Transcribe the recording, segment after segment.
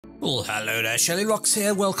Well, hello there, shirlierox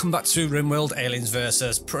here. Welcome back to Rimworld Aliens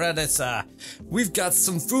vs Predator. We've got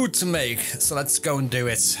some food to make, so let's go and do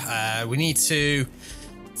it. We need to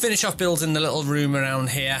finish off building the little room around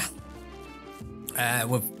here.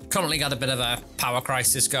 We've currently got a bit of a power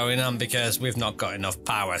crisis going on because we've not got enough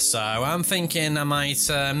power. So I'm thinking I might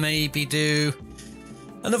maybe do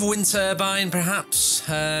another wind turbine, perhaps.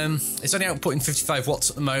 It's only outputting 55 watts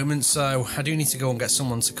at the moment, so I do need to go and get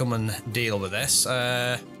someone to come and deal with this.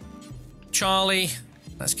 Charlie,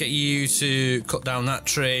 let's get you to cut down that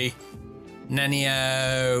tree.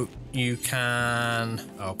 Nenio, you can...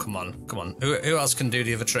 Oh, come on, come on. Who else can do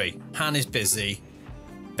the other tree? Han is busy.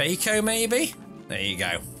 Bako, maybe? There you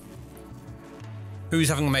go. Who's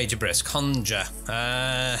having a major brisk? Conjure.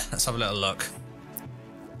 Let's have a little look.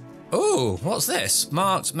 Oh, what's this?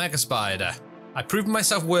 Marked Mega Spider. I proved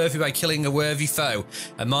myself worthy by killing a worthy foe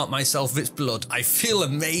and marked myself with its blood. I feel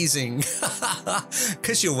amazing.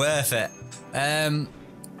 Because you're worth it.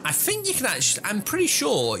 I think you can actually... I'm pretty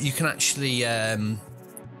sure you can actually...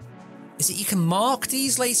 is it you can mark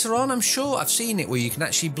these later on? I'm sure I've seen it where you can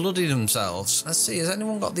actually bloody themselves. Let's see, has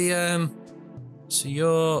anyone got the... So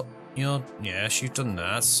you're... Yes, you've done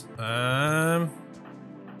that.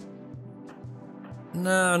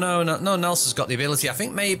 No one else has got the ability. I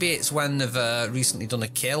think maybe it's when they've recently done a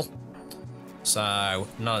kill. So,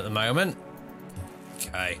 not at the moment.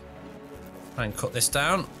 Okay. Try and cut this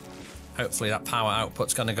down. Hopefully that power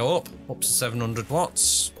output's going to go up to 700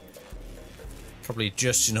 watts. Probably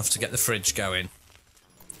just enough to get the fridge going.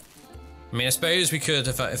 I mean, I suppose we could,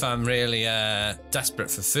 if I'm really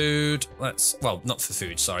desperate for food, well, not for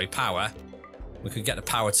food, sorry, power. We could get the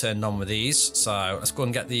power turned on with these. So let's go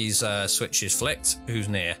and get these switches flicked. Who's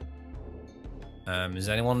near? Is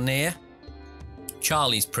anyone near?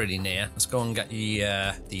 Charlie's pretty near. Let's go and get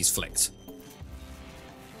these flicked.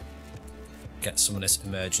 Get some of this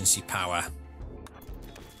emergency power.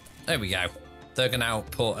 There we go. They're going to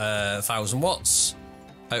output 1,000 watts.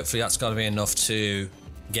 Hopefully that's got to be enough to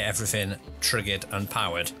get everything triggered and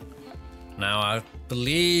powered. Now I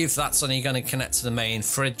believe that's only going to connect to the main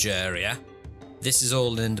fridge area. This is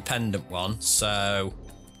all an independent one, so...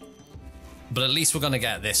 But at least we're going to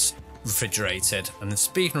get this refrigerated. And then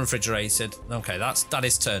speaking of refrigerated, okay, that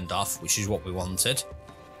is turned off, which is what we wanted.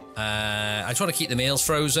 I just want to keep the meals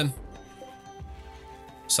frozen,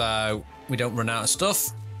 so we don't run out of stuff.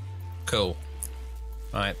 Cool.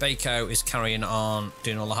 Right, Bako is carrying on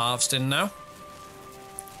doing all the harvesting now.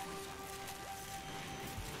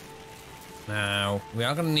 Now, we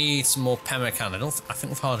are going to need some more pemmican. I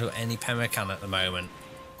think we've hardly got any pemmican at the moment.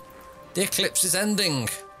 The eclipse is ending,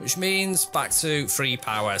 which means back to free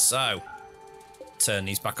power. So, turn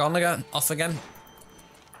these back on again, off again.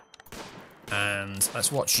 And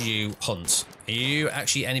let's watch you hunt. Are you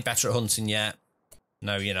actually any better at hunting yet?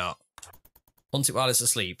 No, you're not. Hunt it while it's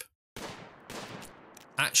asleep.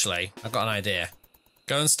 Actually, I've got an idea.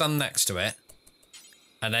 Go and stand next to it,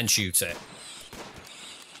 and then shoot it.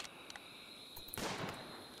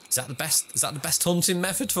 Is that the best? Is that the best hunting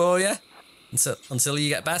method for you? Until you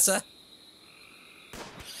get better.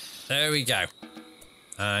 There we go.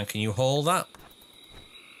 And can you hold that?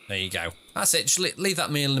 There you go. That's it. Just leave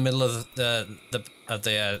that meal in the middle of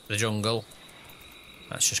the jungle.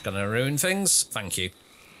 That's just going to ruin things. Thank you.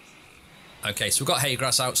 Okay, so we've got hay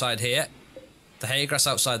grass outside here. The hay grass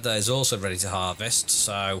outside there is also ready to harvest,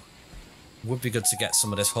 so would be good to get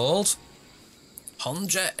some of this hauled.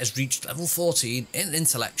 Honja has reached level 14 in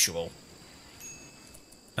intellectual.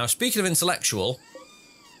 Now, speaking of intellectual,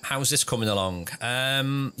 how's this coming along?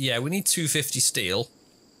 Yeah, we need 250 steel,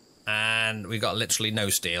 and we got literally no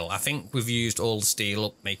steel. I think we've used all the steel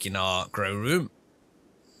up making our grow room.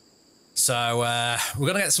 So, we're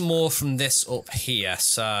going to get some more from this up here.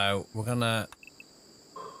 So, we're going to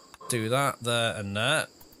do that, there, and there.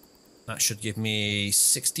 That should give me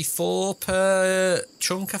 64 per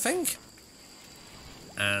chunk, I think.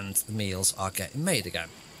 And the meals are getting made again.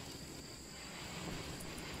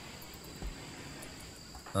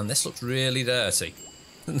 And this looks really dirty.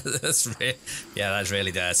 Yeah, that's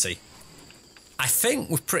really dirty. I think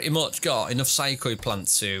we've pretty much got enough psychoid plant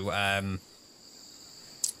to,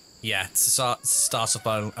 yeah, to start up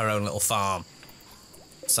our own little farm.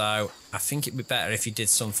 So I think it'd be better if you did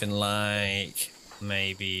something like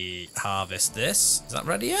maybe harvest this. Is that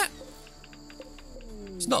ready yet?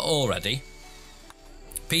 It's not all ready.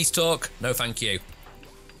 Peace talk, no thank you.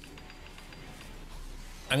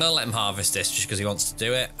 I'm going to let him harvest this just because he wants to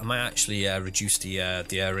do it. I might actually reduce the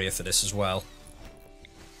area for this as well.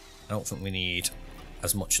 I don't think we need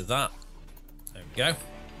as much of that. There we go.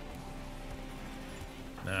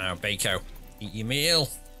 Now, Bako, eat your meal.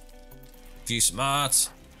 If you smart,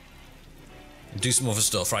 Do some other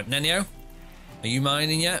stuff. Right, Nenio, are you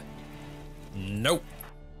mining yet? Nope.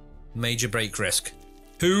 Major break risk.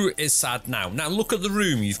 Who is sad now? Now look at the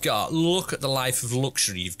room you've got. Look at the life of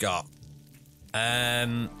luxury you've got.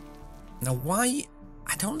 Now why?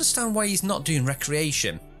 I don't understand why he's not doing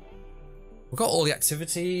recreation. We've got all the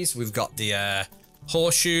activities. We've got the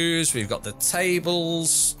horseshoes. We've got the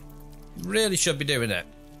tables. Really should be doing it.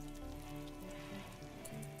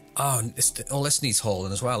 Oh, all this needs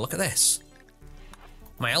hauling as well. Look at this.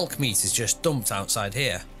 My elk meat is just dumped outside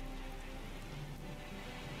here.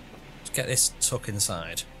 Let's get this tuck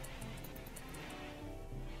inside.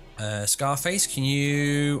 Scarface, can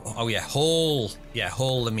you... Oh yeah, haul. Yeah,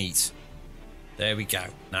 haul the meat. There we go.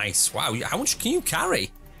 Nice. Wow, how much can you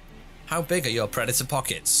carry? How big are your predator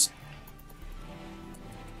pockets?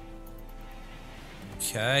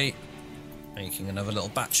 Okay. Making another little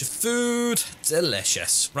batch of food.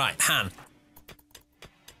 Delicious. Right, Han.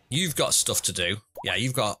 You've got stuff to do. Yeah,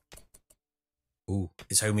 you've got... Ooh,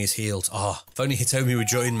 Hitomi is healed. Oh, if only Hitomi would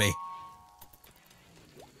join me.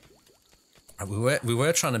 Right, we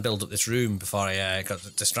were trying to build up this room before I got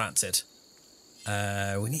distracted.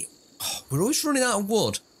 We need... Oh, we're always running out of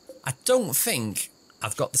wood. I don't think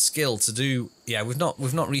I've got the skill to do... Yeah, we've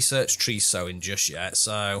not researched tree sowing just yet,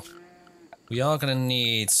 so... We are going to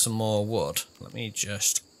need some more wood. Let me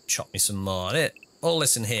just chop me some more. All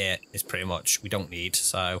this in here is pretty much we don't need,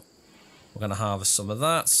 so we're going to harvest some of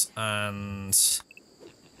that, and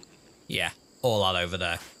yeah, all that over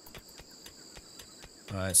there.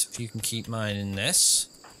 Right, so if you can keep mining this.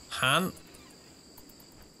 Han,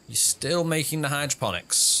 you're still making the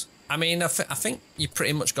hydroponics. I mean, I think you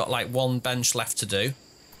pretty much got like one bench left to do.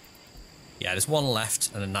 Yeah, there's one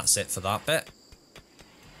left, and then that's it for that bit.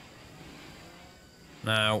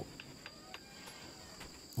 Now,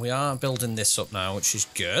 we are building this up now, which is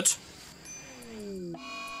good.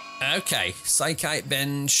 Okay, Psychite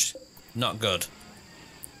binge, not good.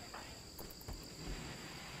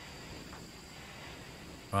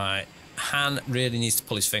 Right, Han really needs to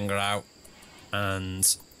pull his finger out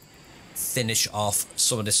and finish off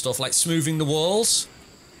some of this stuff, like smoothing the walls.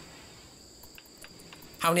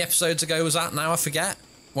 How many episodes ago was that now? I forget.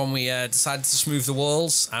 When we decided to smooth the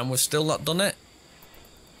walls, and we've still not done it.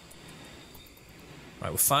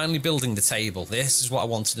 Right, we're finally building the table. This is what I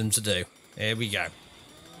wanted them to do. Here we go.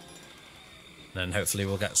 Then hopefully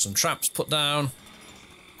we'll get some traps put down.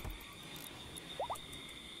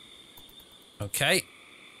 Okay.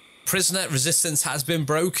 Prisoner resistance has been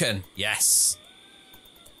broken. Yes.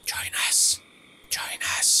 Join us. Join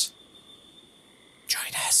us.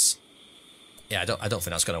 Join us. Yeah, I don't think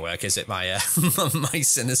that's going to work, is it? My my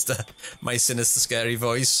sinister scary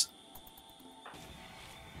voice.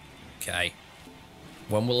 Okay.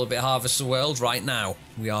 When will it harvest the world? Right now.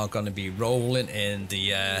 We are going to be rolling in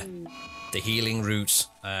the healing route.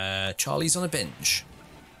 Charlie's on a binge.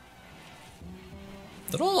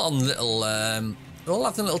 They're all on little... they're all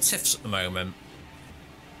having little tiffs at the moment.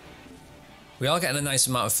 We are getting a nice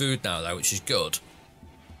amount of food now, though, which is good.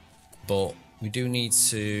 But we do need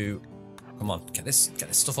to... Come on, get this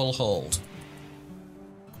stuff all hauled.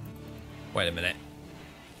 Wait a minute.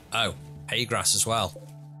 Oh, hay grass as well.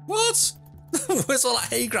 What? Where's all that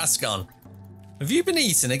hay grass gone? Have you been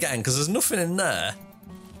eating again? Because there's nothing in there.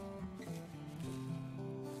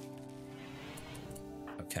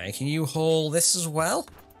 Okay, can you haul this as well?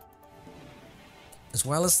 As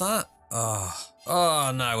well as that?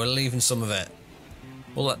 Oh no, we're leaving some of it.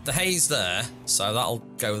 Well, the hay's there, so that'll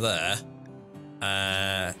go there.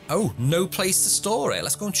 Oh, no place to store it.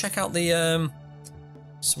 Let's go and check out the...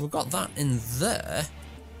 So we've got that in there.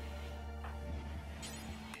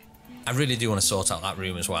 I really do want to sort out that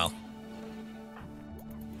room as well.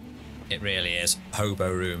 It really is.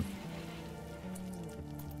 Hobo room.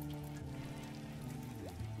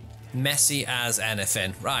 Messy as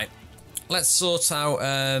anything. Right. Let's sort out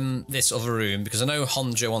this other room, because I know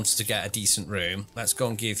Honjo wants to get a decent room. Let's go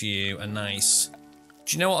and give you a nice...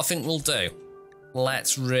 Do you know what I think we'll do?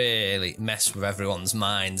 Let's really mess with everyone's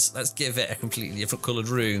minds. Let's give it a completely different coloured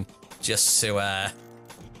room just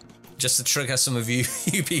to trigger some of you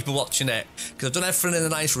people watching it. Because I've done everything in a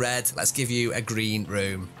nice red. Let's give you a green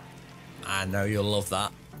room. I know you'll love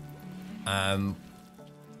that.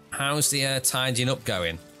 How's the tidying up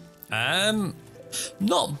going?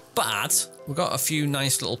 Not bad. We've got a few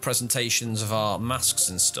nice little presentations of our masks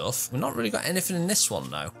and stuff. We've not really got anything in this one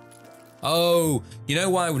though. Oh, you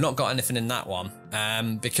know why we've not got anything in that one?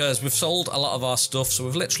 Because we've sold a lot of our stuff, so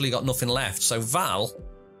we've literally got nothing left. So Val,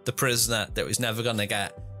 the prisoner that was never going to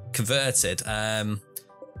get converted, I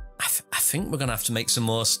think we're going to have to make some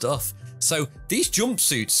more stuff. So these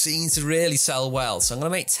jumpsuits seem to really sell well. So I'm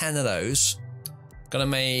going to make 10 of those. Gonna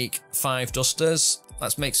make 5 dusters.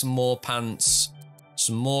 Let's make some more pants,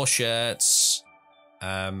 some more shirts.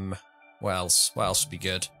 What else? What else would be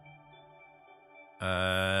good?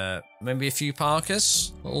 Maybe a few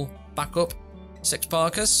parkas. Little backup. 6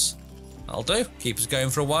 parkas. That'll do. Keep us going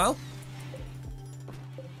for a while.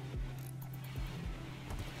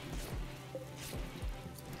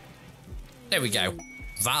 There we go.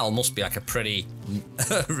 Val must be like a pretty,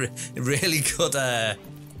 really good at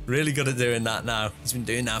doing that now. He's been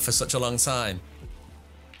doing that for such a long time.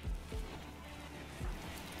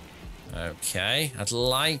 Okay, I'd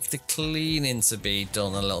like the cleaning to be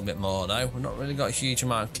done a little bit more though. We've not really got a huge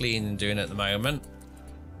amount of cleaning doing at the moment.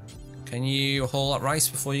 Can you haul that rice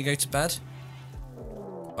before you go to bed?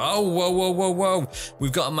 Oh, whoa, whoa, whoa, whoa.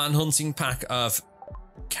 We've got a man-hunting pack of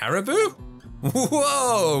caribou?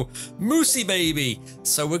 Whoa, moosey baby.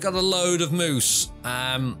 So we've got a load of moose.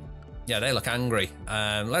 Yeah, they look angry.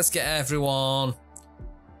 Let's get everyone.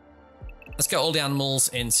 Let's get all the animals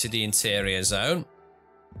into the interior zone.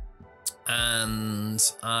 And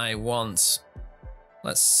I want,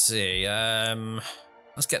 let's see,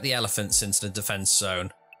 let's get the elephants into the defense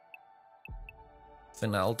zone. I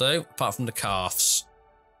think that'll do, apart from the calves.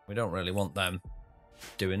 We don't really want them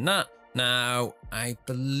doing that. Now, I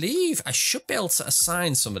believe I should be able to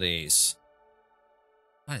assign some of these.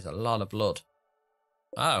 That is a lot of blood.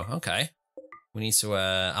 Oh, okay. We need to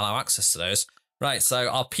allow access to those. Right, so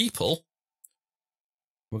our people,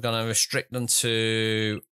 we're going to restrict them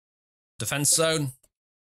to defense zone.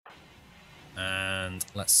 And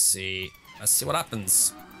let's see what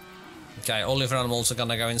happens. Okay, all the other animals are going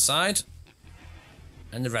to go inside.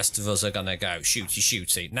 And the rest of us are going to go shooty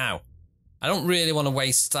shooty. Now, I don't really want to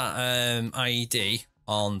waste that IED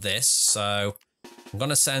on this, so I'm going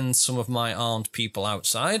to send some of my armed people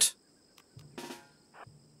outside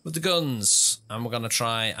with the guns, and we're going to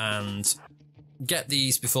try and get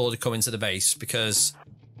these before they come into the base, because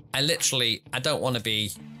I don't want to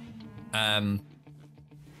be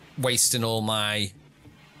wasting all my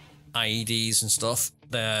IEDs and stuff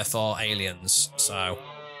there for aliens, so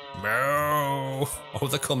no. Oh,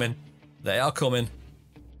 they're coming. They are coming.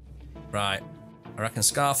 Right, I reckon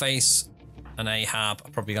Scarface and Ahab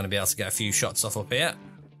are probably going to be able to get a few shots off up here.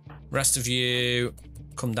 Rest of you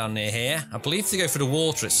come down near here. I believe if they go for the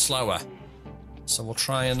water, it's slower. So we'll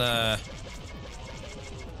try and... there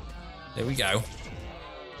we go.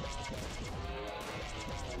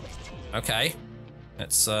 Okay,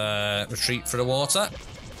 let's retreat for the water.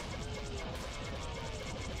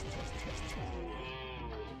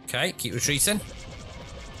 Okay, keep retreating.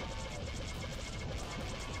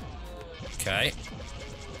 Okay.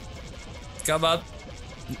 Come on.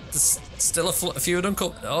 There's still a few of them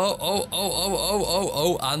come.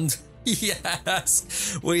 Oh, and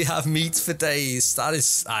yes, we have meat for days. That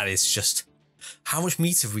is just. How much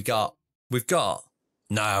meat have we got? We've got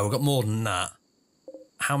more than that.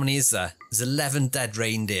 How many is there? There's 11 dead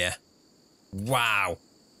reindeer. Wow.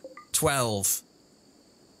 12.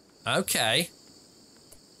 Okay.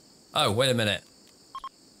 Oh, wait a minute.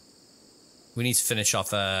 We need to finish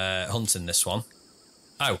off hunting this one.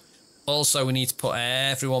 Oh, also we need to put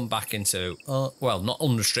everyone back into, well, not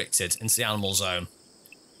unrestricted, into the animal zone.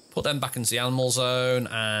 Put them back into the animal zone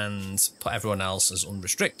and put everyone else as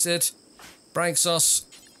unrestricted. Bragsos,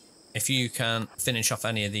 if you can finish off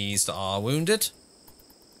any of these that are wounded.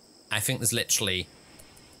 I think there's literally,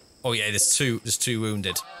 oh yeah, there's two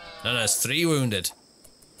wounded. No, there's 3 wounded.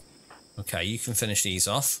 Okay, you can finish these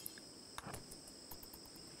off.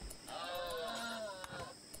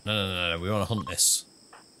 No, we want to hunt this.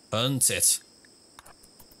 Hunt it.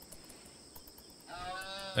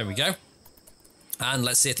 There we go. And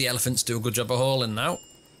let's see if the elephants do a good job of hauling now.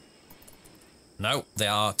 No, they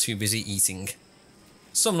are too busy eating.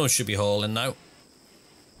 Someone should be hauling now.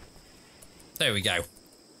 There we go.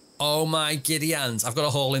 Oh my giddy hands, I've got a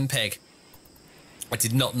hauling pig. I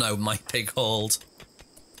did not know my pig hauled.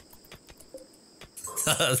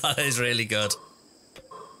 That is really good.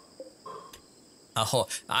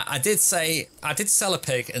 I did sell a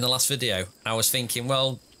pig in the last video. I was thinking,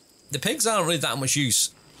 well, the pigs aren't really that much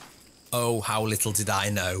use. Oh, how little did I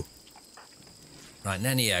know. Right,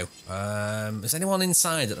 Nenio. Is anyone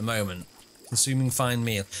inside at the moment? Consuming fine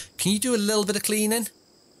meal. Can you do a little bit of cleaning?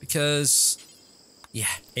 Because,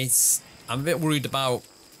 yeah, I'm a bit worried about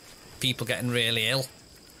people getting really ill.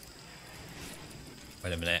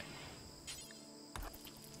 Wait a minute.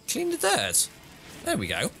 Clean the dirt. There we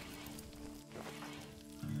go.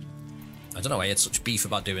 I don't know why you had such beef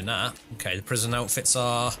about doing that. Okay, the prison outfits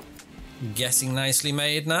are getting nicely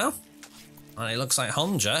made now. And it looks like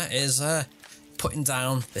Honja is putting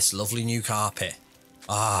down this lovely new carpet.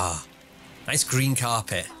 Ah, Nice green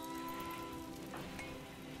carpet.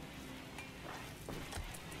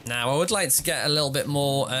 Now, I would like to get a little bit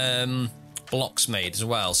more blocks made as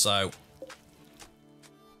well. So,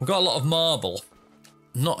 we've got a lot of marble.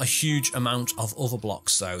 Not a huge amount of other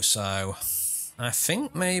blocks, though. So, I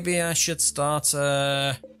think maybe I should start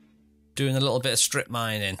doing a little bit of strip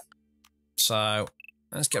mining. So,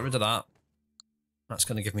 let's get rid of that. That's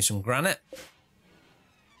going to give me some granite.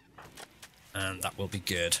 And that will be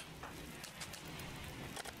good.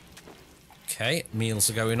 Okay, meals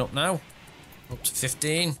are going up now. Up to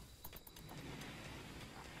 15.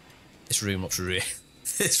 This room looks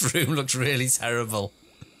really terrible.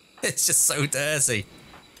 It's just so dirty.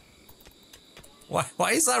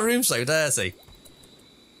 Why is that room so dirty?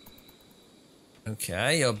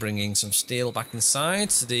 Okay, you're bringing some steel back inside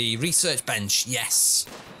to the research bench. Yes.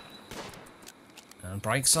 And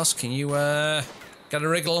Brightsauce, can you get a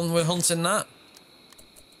wriggle on with hunting that?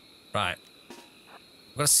 Right.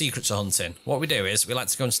 We've got a secret to hunting. What we do is we like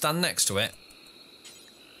to go and stand next to it.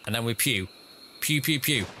 And then we pew. Pew, pew,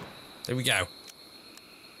 pew. There we go.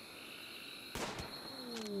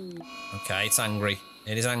 Okay, it's angry.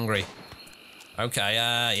 It is angry. Okay,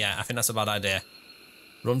 yeah, I think that's a bad idea.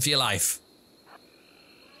 Run for your life.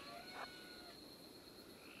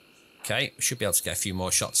 Okay, we should be able to get a few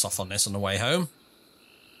more shots off on this on the way home.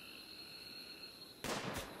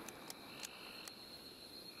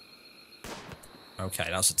 Okay,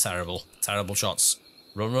 that's a terrible shots.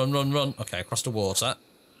 Run, run, run, run. Okay, across the water.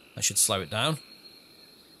 I should slow it down.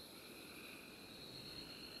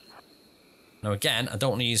 Now again, I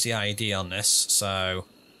don't want to use the ID on this, so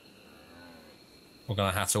we're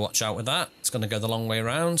going to have to watch out with that. It's going to go the long way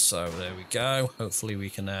around, so there we go. Hopefully we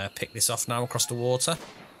can pick this off now across the water.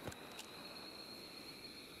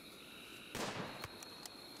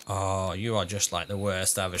 Oh, you are just like the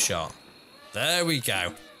worst ever shot. There we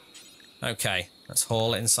go. Okay, let's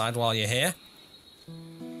haul it inside while you're here.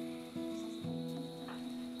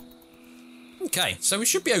 Okay, so we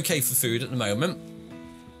should be okay for food at the moment.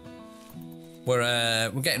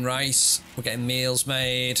 We're getting rice, we're getting meals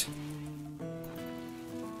made.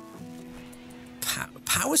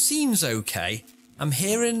 Power seems okay. I'm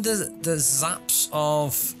hearing the zaps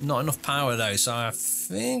of not enough power though, so I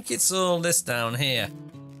think it's all this down here.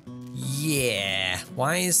 Yeah,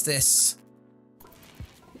 why is this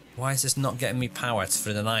not getting me power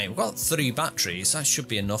for the night? We've got 3 batteries, that should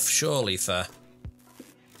be enough surely for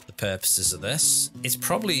the purposes of this. It's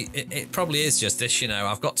probably, it probably is just this, you know,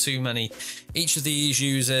 I've got too many. Each of these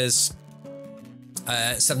uses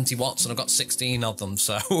 70 watts and I've got 16 of them,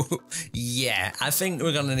 so yeah, I think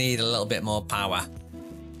we're gonna need a little bit more power.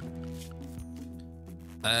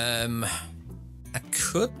 I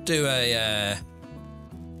could do a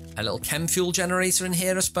little chem fuel generator in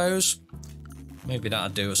here, I suppose. Maybe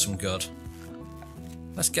that'd do us some good.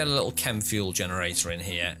 Let's get a little chem fuel generator in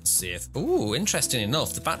here and see if... Ooh, interesting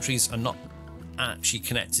enough, the batteries are not actually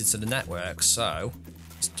connected to the network, so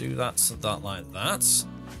let's do that to that like that.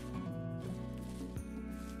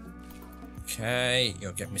 Okay,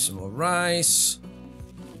 you'll get me some more rice.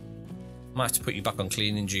 Might have to put you back on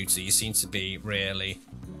cleaning duty. You seem to be really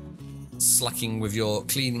slacking with your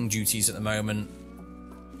cleaning duties at the moment.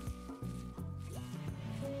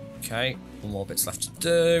 Okay, 1 more bits left to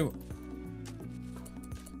do.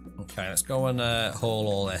 Okay, let's go and haul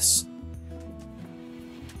all this.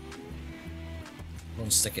 Go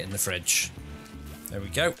and stick it in the fridge. There we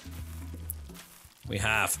go. We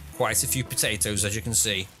have quite a few potatoes, as you can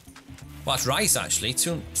see. Well, that's rice, actually.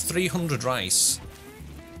 300 rice.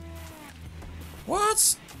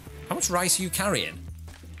 What? How much rice are you carrying?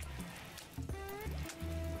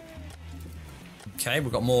 Okay,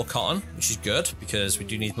 we've got more cotton, which is good, because we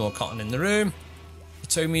do need more cotton in the room.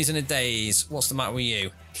 Tomies in a daze. What's the matter with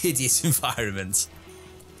you? Hideous environment.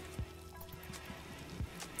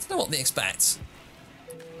 I don't know what they expect.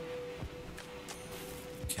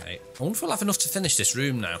 Okay, I wonder if we'll have enough to finish this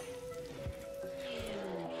room now.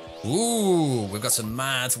 Ooh, we've got some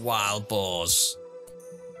mad wild boars.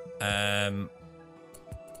 Is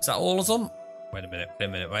that all of them? Wait a minute, wait a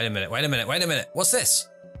minute, wait a minute, wait a minute, wait a minute. What's this?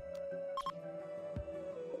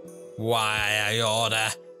 Why, I order.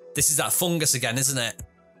 This is that fungus again, isn't it?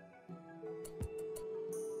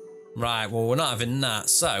 Right, well, we're not having that.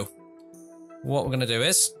 So, what we're going to do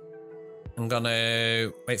is, I'm going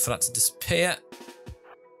to wait for that to disappear.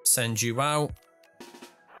 Send you out.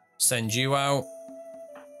 Send you out.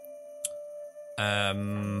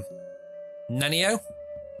 Nenio,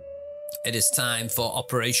 it is time for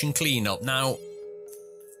Operation Cleanup. Now,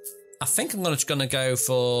 I think I'm just going to go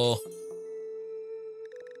for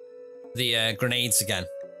the grenades again.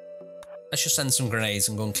 Let's just send some grenades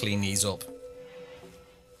and go and clean these up.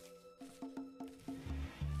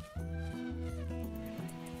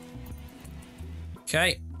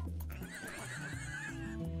 Okay.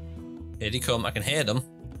 Here they come. I can hear them.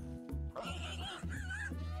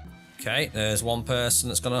 Okay, there's one person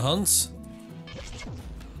that's going to hunt.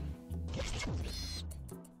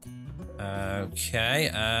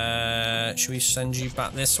 Okay, should we send you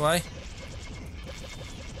back this way?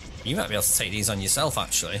 You might be able to take these on yourself,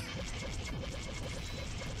 actually.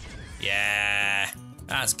 Yeah,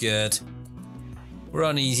 that's good. We're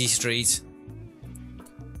on easy street.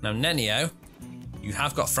 Now, Nenio, you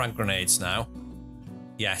have got frag grenades now.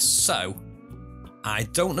 Yes, so I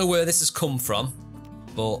don't know where this has come from,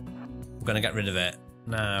 but we're going to get rid of it.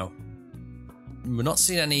 Now, we're not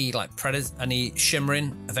seeing any like any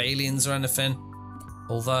shimmering of aliens or anything.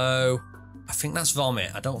 Although, I think that's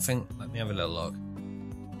vomit. I don't think... Let me have a little look.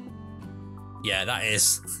 Yeah, that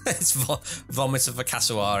is. It's vomit of a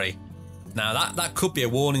cassowary. Now, that could be a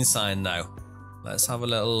warning sign, though. Let's have a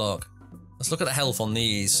little look. Let's look at the health on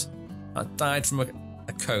these. That died from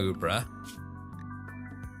a cobra.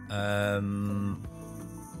 I'm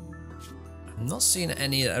not seeing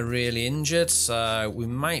any that are really injured, so we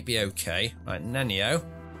might be okay. Right, Nenio,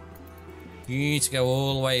 you need to go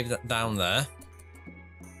all the way down there.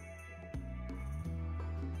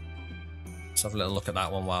 Let's have a little look at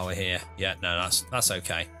that one while we're here. Yeah, no, that's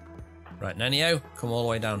okay. Right, Nenio, come all the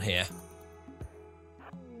way down here.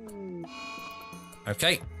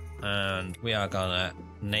 Okay, and we are gonna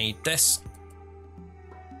nade this.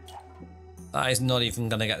 That is not even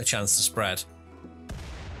gonna get the chance to spread.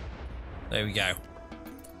 There we go.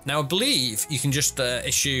 Now, I believe you can just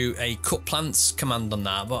issue a cut plants command on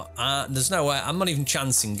that, but there's no way. I'm not even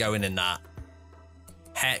chancing going in that.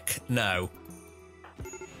 Heck no.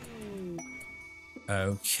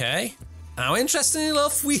 Okay. Now, interestingly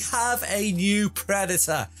enough, we have a new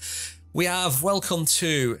predator. We have welcome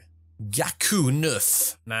to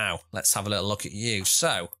Yautja. Now, let's have a little look at you.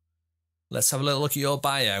 So, let's have a little look at your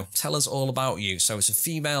bio. Tell us all about you. So, it's a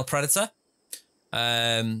female predator.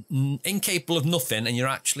 Incapable of nothing, and you're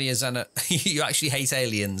actually you actually hate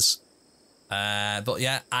aliens. But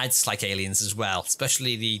yeah, I dislike aliens as well,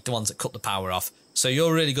 especially the ones that cut the power off. So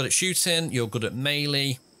you're really good at shooting, you're good at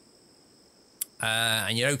melee,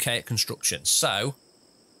 and you're okay at construction. So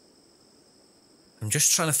I'm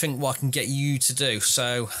just trying to think what I can get you to do.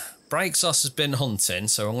 So Brixos has been hunting,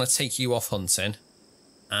 so I'm going to take you off hunting,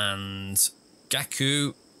 and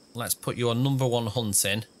Gaku, let's put you on #1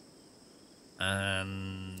 hunting.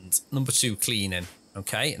 And #2 cleaning.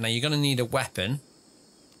 Okay, now you're going to need a weapon.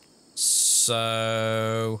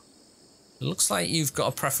 So it looks like you've got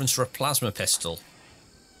a preference for a plasma pistol.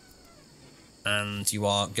 And you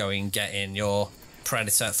are going getting your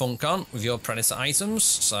predator funk on with your predator items.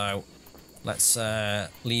 So let's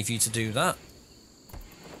leave you to do that.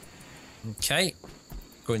 Okay,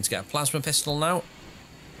 going to get a plasma pistol now.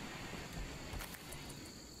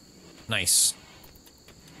 Nice.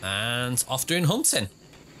 And off doing hunting.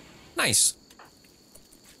 Nice.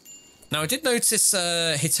 Now, I did notice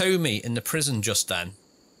Hitomi in the prison just then.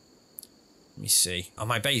 Let me see. Oh,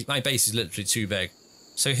 my base is literally too big.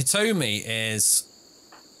 So Hitomi is...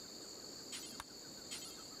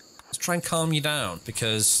 Let's try and calm you down,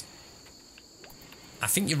 because I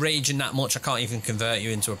think you're raging that much I can't even convert you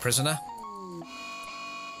into a prisoner.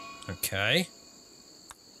 Okay.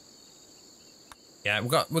 Yeah, we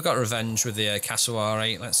got revenge with the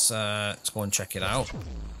cassowary. Let's go and check it out.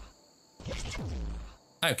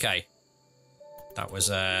 Okay, that was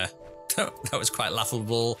that was quite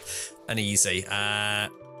laughable and easy. I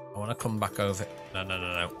want to come back over.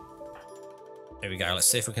 No. There we go. Let's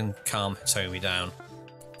see if we can calm Hitomi down.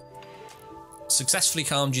 Successfully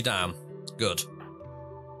calmed you down. Good.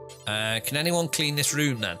 Can anyone clean this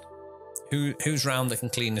room then? Who's round that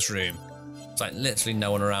can clean this room? It's like literally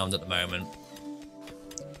no one around at the moment.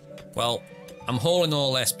 Well, I'm hauling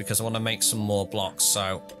all this because I want to make some more blocks,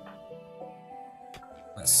 so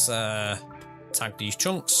let's tag these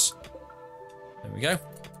chunks. There we go.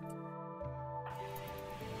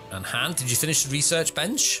 And Han, did you finish the research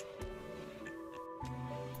bench?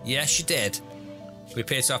 Yes, you did. We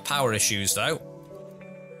appear to have power issues, though.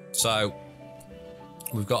 So,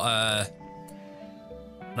 we've got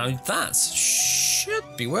now that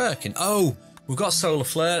should be working. Oh! We've got solar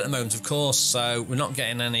flare at the moment, of course, so we're not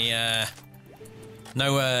getting any...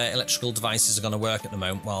 no electrical devices are going to work at the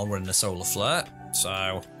moment while we're in the solar flare,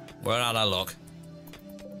 so we're out of luck.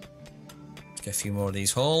 Let's get a few more of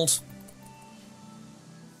these hauled.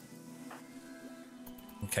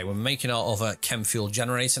 Okay, we're making our other chem fuel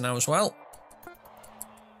generator now as well.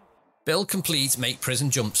 Build complete, make prison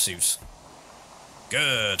jumpsuit.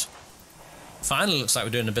 Good. Finally looks like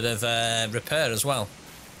we're doing a bit of repair as well.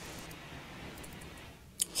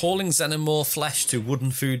 Hauling xenomorph flesh to wooden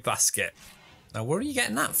food basket. Now, where are you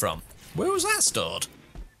getting that from? Where was that stored?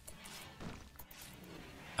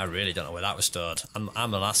 I really don't know where that was stored. I'm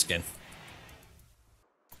not asking.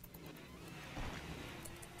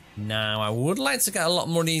 Now, I would like to get a lot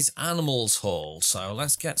more of these animals hauled, so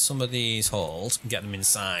let's get some of these hauled and get them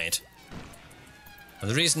inside. And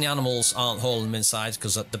the reason the animals aren't hauling them inside is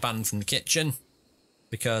because they're banned from the kitchen,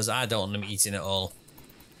 because I don't want them eating it all.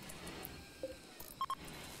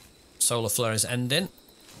 Solar flare is ending.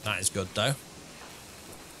 That is good though.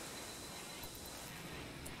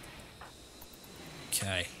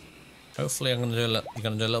 Okay. Hopefully you're gonna do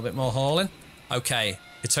a little bit more hauling. Okay.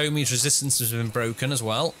 Hitomi's resistance has been broken as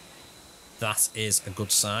well. That is a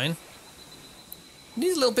good sign.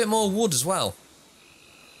 Need a little bit more wood as well.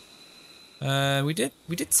 We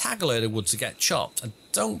did tag a load of wood to get chopped. I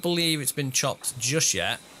don't believe it's been chopped just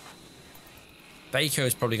yet. Baco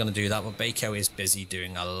is probably going to do that, but Baco is busy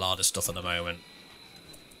doing a lot of stuff at the moment.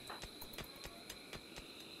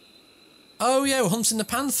 Oh yeah, we're hunting the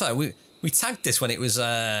panther. We tagged this when it was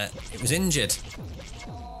injured.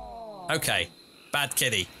 Okay, bad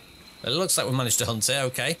kitty. But it looks like we managed to hunt it.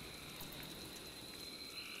 Okay.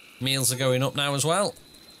 Meals are going up now as well.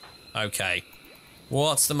 Okay.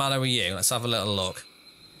 What's the matter with you? Let's have a little look.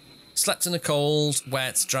 Slept in the cold,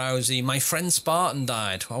 wet, drowsy. My friend Spartan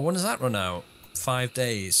died. Well, when does that run out? 5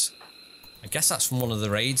 days. I guess that's from one of the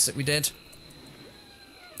raids that we did.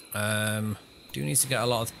 Do need to get a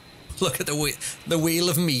lot of... Look at the wheel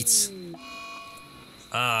of meat.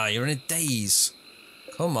 Ah, you're in a daze.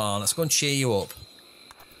 Come on, let's go and cheer you up.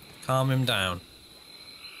 Calm him down.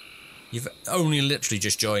 You've only literally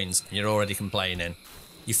just joined and you're already complaining.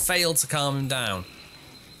 You failed to calm him down.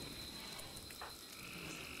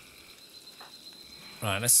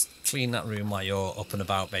 Right, let's clean that room while you're up and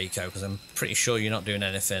about, Baco, because I'm pretty sure you're not doing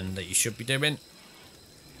anything that you should be doing.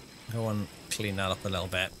 Go and clean that up a little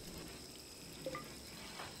bit.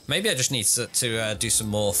 Maybe I just need to do some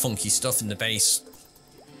more funky stuff in the base.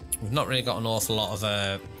 We've not really got an awful lot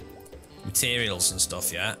of materials and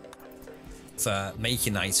stuff yet for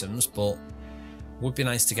making items, but would be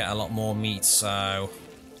nice to get a lot more meat. So,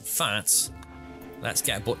 in fact, let's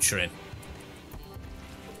get a butcher in.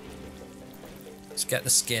 Let's get the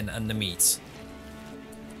skin and the meat.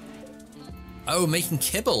 Oh, making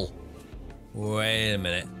kibble. Wait a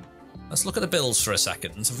minute. Let's look at the bills for a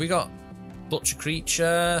second. Have we got butcher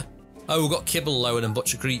creature? Oh, we've got kibble lower than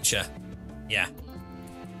butcher creature. Yeah.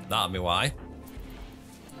 That'll be why.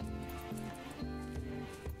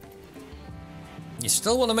 You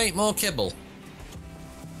still want to make more kibble?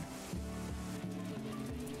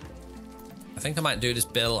 I think I might do this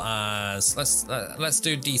bill as let's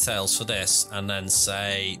do details for this and then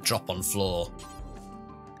say drop on floor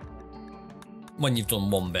when you've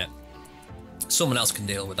done one bit. Someone else can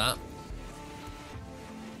deal with that.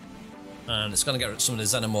 And it's going to get some of the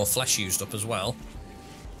xenomorph flesh used up as well.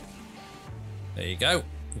 There you go.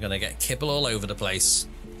 We're going to get kibble all over the place.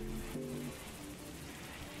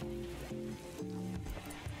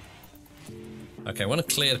 Okay, I want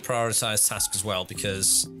to clear the prioritised task as well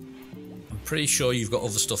because I'm pretty sure you've got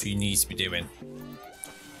other stuff you need to be doing.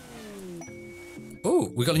 Oh,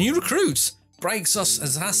 we got a new recruit! Brygsos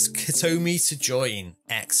has asked Hitomi to join.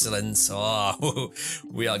 Excellent. Oh,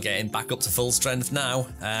 we are getting back up to full strength now.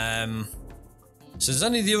 So there's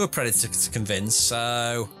only the other predator to convince,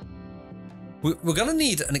 so... We're going to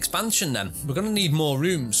need an expansion then. We're going to need more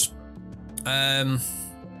rooms.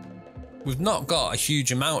 We've not got a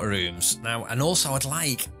huge amount of rooms now, and also I'd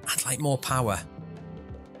like more power.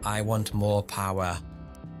 I want more power.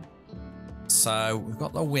 So we've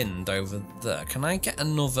got the wind over there. Can I get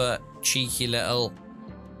another cheeky little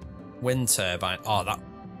wind turbine? Oh, that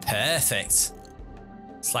perfect.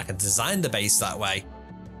 It's like I designed the base that way.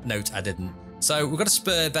 Note, I didn't. So we've got a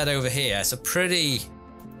spur bed over here. It's a pretty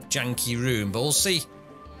janky room, but we'll see.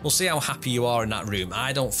 We'll see how happy you are in that room.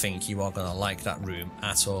 I don't think you are going to like that room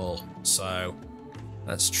at all. So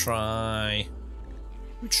let's try...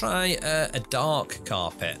 We'll try a dark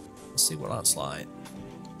carpet. Let's see what that's like.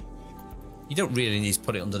 You don't really need to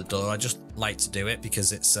put it under the door. I just like to do it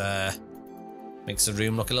because it's makes the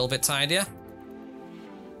room look a little bit tidier.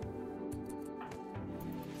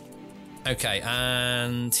 Okay,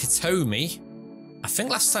 and Hitomi. I think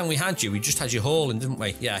last time we had you, we just had you hauling, didn't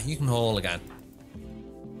we? Yeah, you can haul again.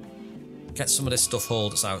 Get some of this stuff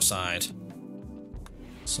hauled that's outside.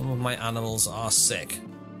 Some of my animals are sick.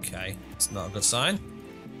 Okay, it's not a good sign.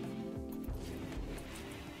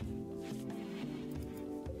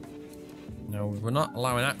 Now, we're not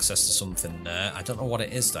allowing access to something there. I don't know what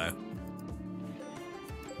it is, though.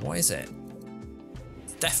 What is it?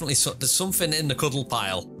 Definitely, there's something in the cuddle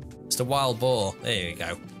pile. It's the wild boar. There you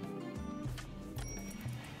go.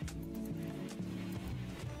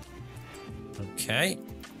 Okay.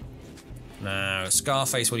 Now,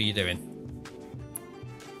 Scarface, what are you doing?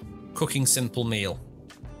 Cooking simple meal.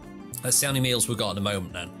 That's the only meals we've got at the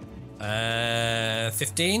moment, then.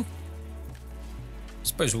 15?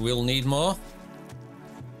 Suppose we will need more.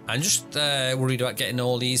 I'm just worried about getting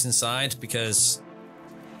all these inside because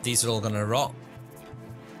these are all going to rot.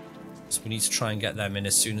 So we need to try and get them in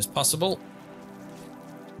as soon as possible.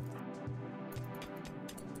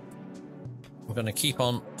 We're going to keep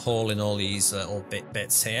on hauling all these little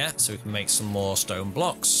bits here so we can make some more stone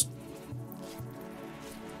blocks.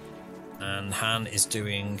 And Han is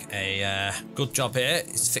doing a good job here.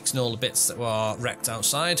 He's fixing all the bits that were wrecked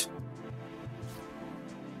outside.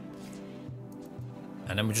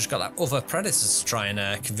 And then we just got that other predators to try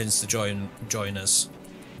and convince to join us.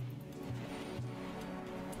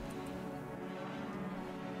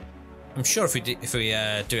 I'm sure if we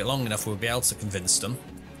do it long enough, we'll be able to convince them.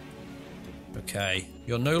 Okay,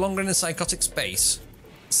 you're no longer in a psychotic space.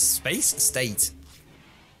 State.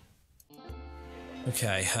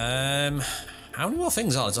 Okay, how many more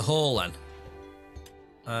things are there to haul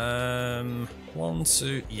then? 1,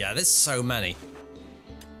 2, yeah, there's so many.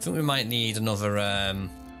 I think we might need another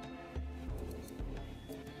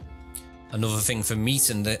thing for meat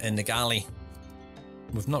in the galley.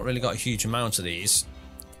 We've not really got a huge amount of these.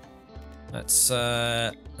 Let's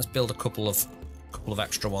build a couple of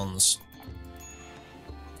extra ones.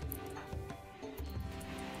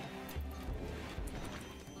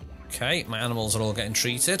 Okay, my animals are all getting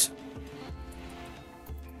treated.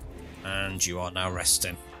 And you are now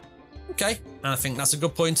resting. Okay, and I think that's a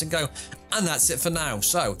good point to go. And that's it for now.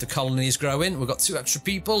 So, the colony is growing. We've got 2 extra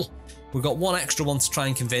people. We've got 1 extra one to try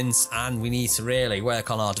and convince. And we need to really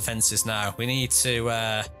work on our defences now. We need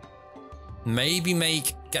to maybe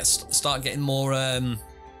start getting more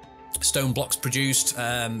stone blocks produced.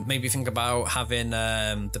 Maybe think about having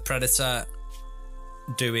the Predator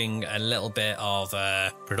doing a little bit of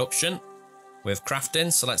production with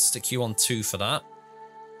crafting. So let's stick you on 2 for that.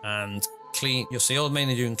 And you'll see you're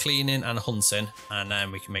mainly doing cleaning and hunting, and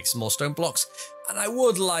then we can make some more stone blocks. And I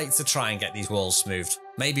would like to try and get these walls smoothed.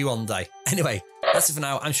 Maybe one day. Anyway, that's it for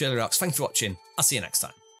now. I'm shirlierox. Thanks for watching. I'll see you next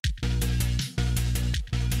time.